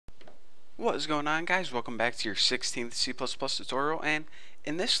What is going on, guys? Welcome back to your 16th C++ tutorial, and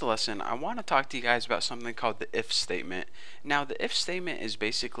in this lesson I want to talk to you guys about something called the if statement. Now, the if statement is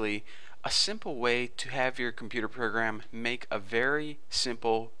basically a simple way to have your computer program make a very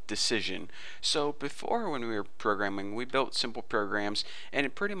simple decision. So before, when we were programming, we built simple programs and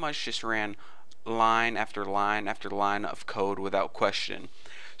it pretty much just ran line after line after line of code without question.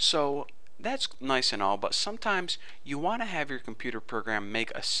 So that's nice and all, but sometimes you want to have your computer program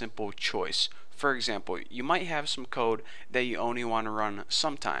make a simple choice. For example, you might have some code that you only want to run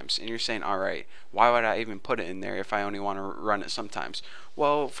sometimes, and you're saying, alright, why would I even put it in there if I only want to run it sometimes?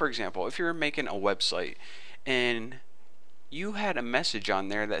 Well, for example, if you're making a website and you had a message on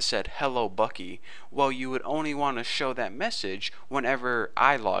there that said hello Bucky, well, you would only want to show that message whenever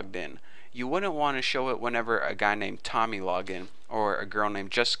I logged in. You wouldn't want to show it whenever a guy named Tommy logged in or a girl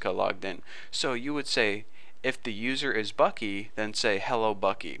named Jessica logged in. So you would say, if the user is Bucky, then say hello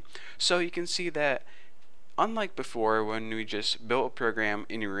Bucky. So you can see that unlike before when we just built a program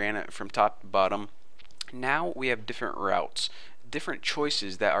and you ran it from top to bottom, now we have different routes, different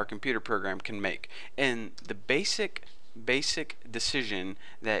choices that our computer program can make. And the basic decision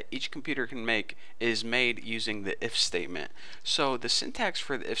that each computer can make is made using the if statement. So the syntax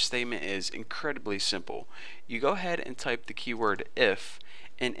for the if statement is incredibly simple. You go ahead and type the keyword if,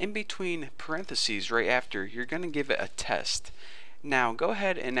 and in between parentheses right after, you're going to give it a test. Now go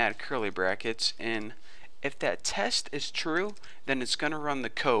ahead and add curly brackets, and if that test is true, then it's going to run the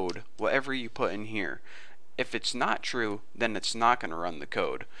code, whatever you put in here. If it's not true, then it's not going to run the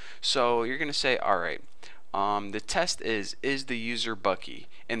code. So you're going to say, alright, the test is the user Bucky?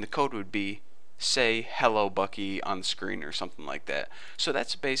 And the code would be, say hello Bucky on the screen or something like that. So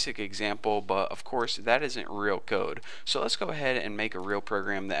that's a basic example, but of course that isn't real code. So let's go ahead and make a real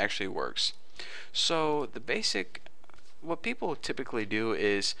program that actually works. So what people typically do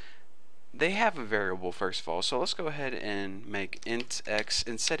is they have a variable first of all. So let's go ahead and make int x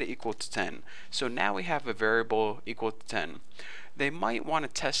and set it equal to 10. So now we have a variable equal to 10. They might want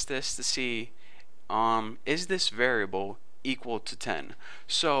to test this to see, is this variable equal to 10?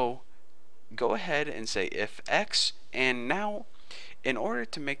 So go ahead and say if x, and now in order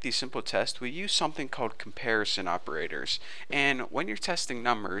to make these simple tests, we use something called comparison operators. And when you're testing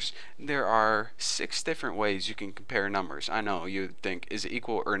numbers, there are 6 different ways you can compare numbers. I know you think, is it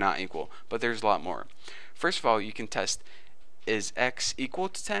equal or not equal? But there's a lot more. First of all, you can test, is x equal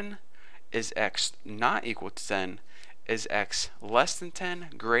to 10? Is x not equal to 10? Is x less than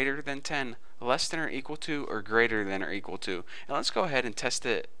 10, greater than 10, less than or equal to, or greater than or equal to? And let's go ahead and test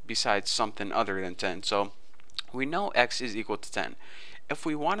it besides something other than 10. So we know x is equal to 10. If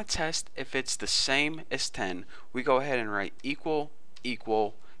we want to test if it's the same as 10, we go ahead and write equal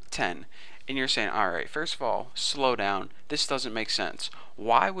 10. And you're saying, alright, first of all, slow down. This doesn't make sense.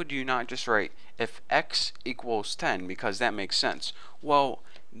 Why would you not just write if x equals 10? Because that makes sense. Well,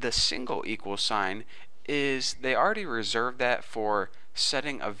 the single equal sign is, they already reserved that for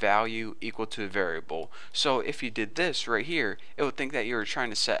setting a value equal to a variable. So if you did this right here, it would think that you were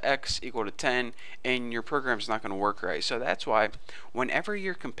trying to set x equal to 10, and your program's not going to work right. So that's why whenever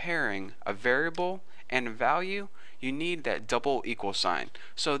you're comparing a variable and a value, you need that double equal sign.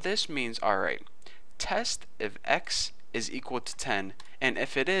 So this means, alright, test if x is equal to 10, and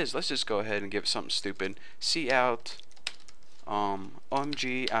if it is, let's just go ahead and give it something stupid. Cout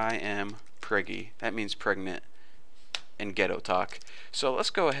OMG I am preggy. That means pregnant in ghetto talk. So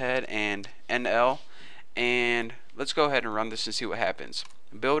let's go ahead and NL, and let's go ahead and run this and see what happens.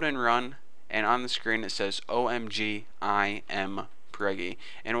 Build and run, and on the screen it says OMG I am preggy.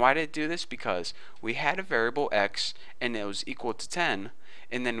 And why did it do this? Because we had a variable x and it was equal to 10,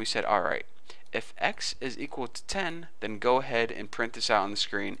 and then we said, alright, if x is equal to 10, then go ahead and print this out on the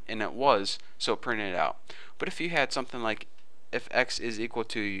screen, and it was, so it printed it out. But if you had something like if x is equal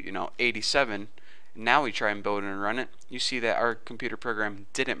to 87, now we try and build and run it, you see that our computer program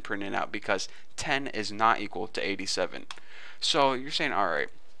didn't print it out because 10 is not equal to 87. So you're saying, alright,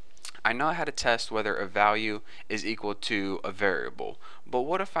 I know how to test whether a value is equal to a variable, but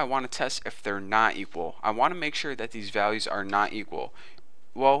what if I want to test if they're not equal? I want to make sure that these values are not equal.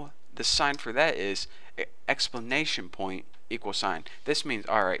 Well, the sign for that is exclamation point equal sign. This means,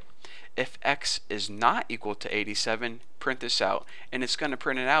 alright, if x is not equal to 87, print this out. And it's going to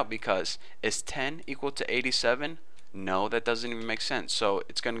print it out because, is 10 equal to 87? No, that doesn't even make sense. So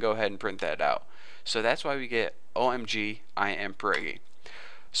it's going to go ahead and print that out. So that's why we get OMG I am preggy.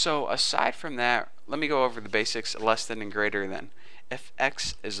 So aside from that, let me go over the basics, less than and greater than. If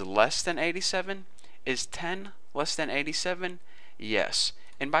x is less than 87, is 10 less than 87? Yes.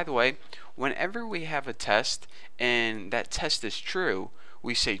 And by the way, whenever we have a test and that test is true,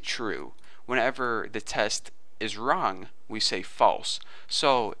 we say true. whenever the test is wrong, we say false.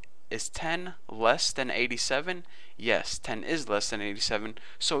 So is 10 less than 87? Yes, 10 is less than 87,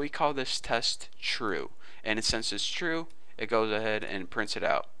 so we call this test true. And since it's true, it goes ahead and prints it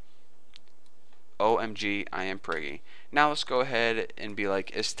out. OMG, I am priggy. Now let's go ahead and be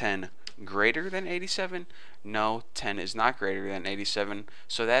like, is 10 greater than 87? No, 10 is not greater than 87,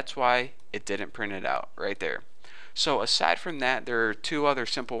 so that's why it didn't print it out right there. So aside from that, there are two other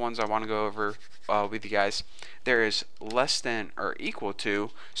simple ones I want to go over with you guys. There is less than or equal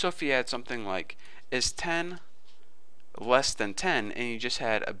to. So if you had something like, is 10 less than 10, and you just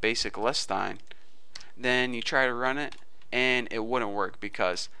had a basic less sign, then you try to run it and it wouldn't work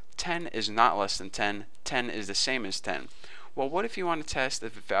because 10 is not less than 10, 10 is the same as 10. Well, what if you want to test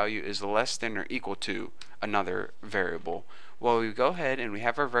if a value is less than or equal to another variable? Well, we go ahead and we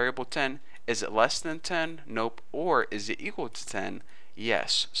have our variable 10. Is it less than 10? Nope. Or is it equal to 10?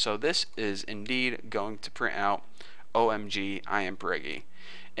 Yes. So this is indeed going to print out OMG, I am priggy.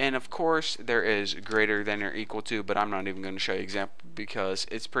 And of course there is greater than or equal to, but I'm not even going to show you an example because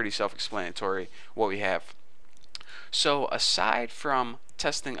it's pretty self-explanatory what we have. So aside from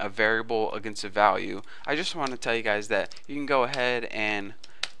testing a variable against a value, I just want to tell you guys that you can go ahead and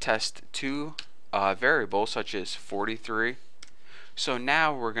test two variables such as 43. So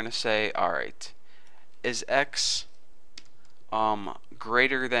now we're going to say, alright, is x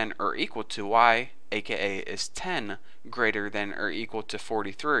greater than or equal to y, aka is 10 greater than or equal to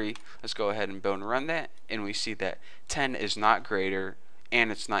 43? Let's go ahead and build and run that, and we see that 10 is not greater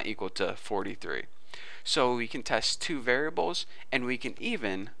and it's not equal to 43. So we can test two variables, and we can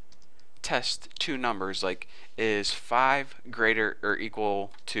even test two numbers, like is 5 greater or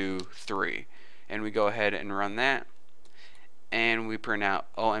equal to 3? And we go ahead and run that, and we print out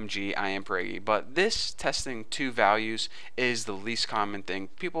OMG, I am priggy. But this testing two values is the least common thing.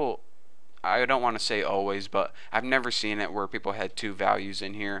 People, I don't want to say always, but I've never seen it where people had two values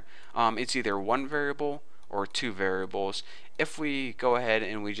in here. It's either one variable or two variables. If we go ahead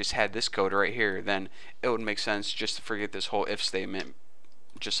and we just had this code right here, then it would make sense just to forget this whole if statement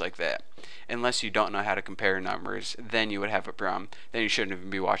just like that. Unless you don't know how to compare numbers, then you would have a problem. Then you shouldn't even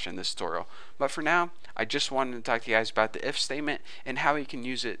be watching this tutorial. But for now, I just wanted to talk to you guys about the if statement and how you can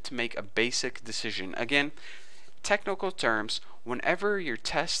use it to make a basic decision. Again, technical terms, whenever your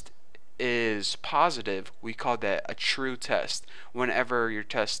test is positive, we call that a true test. Whenever your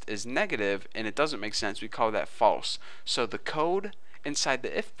test is negative and it doesn't make sense, we call that false. So the code inside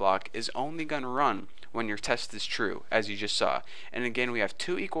the if block is only going to run when your test is true, as you just saw. And again, we have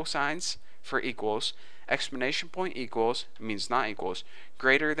two equal signs for equals. Exclamation point equals means not equals.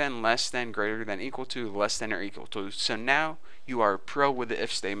 Greater than, less than, greater than, equal to, less than, or equal to. So now you are pro with the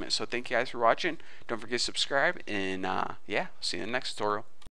if statement. So thank you guys for watching. Don't forget to subscribe, and yeah, see you in the next tutorial.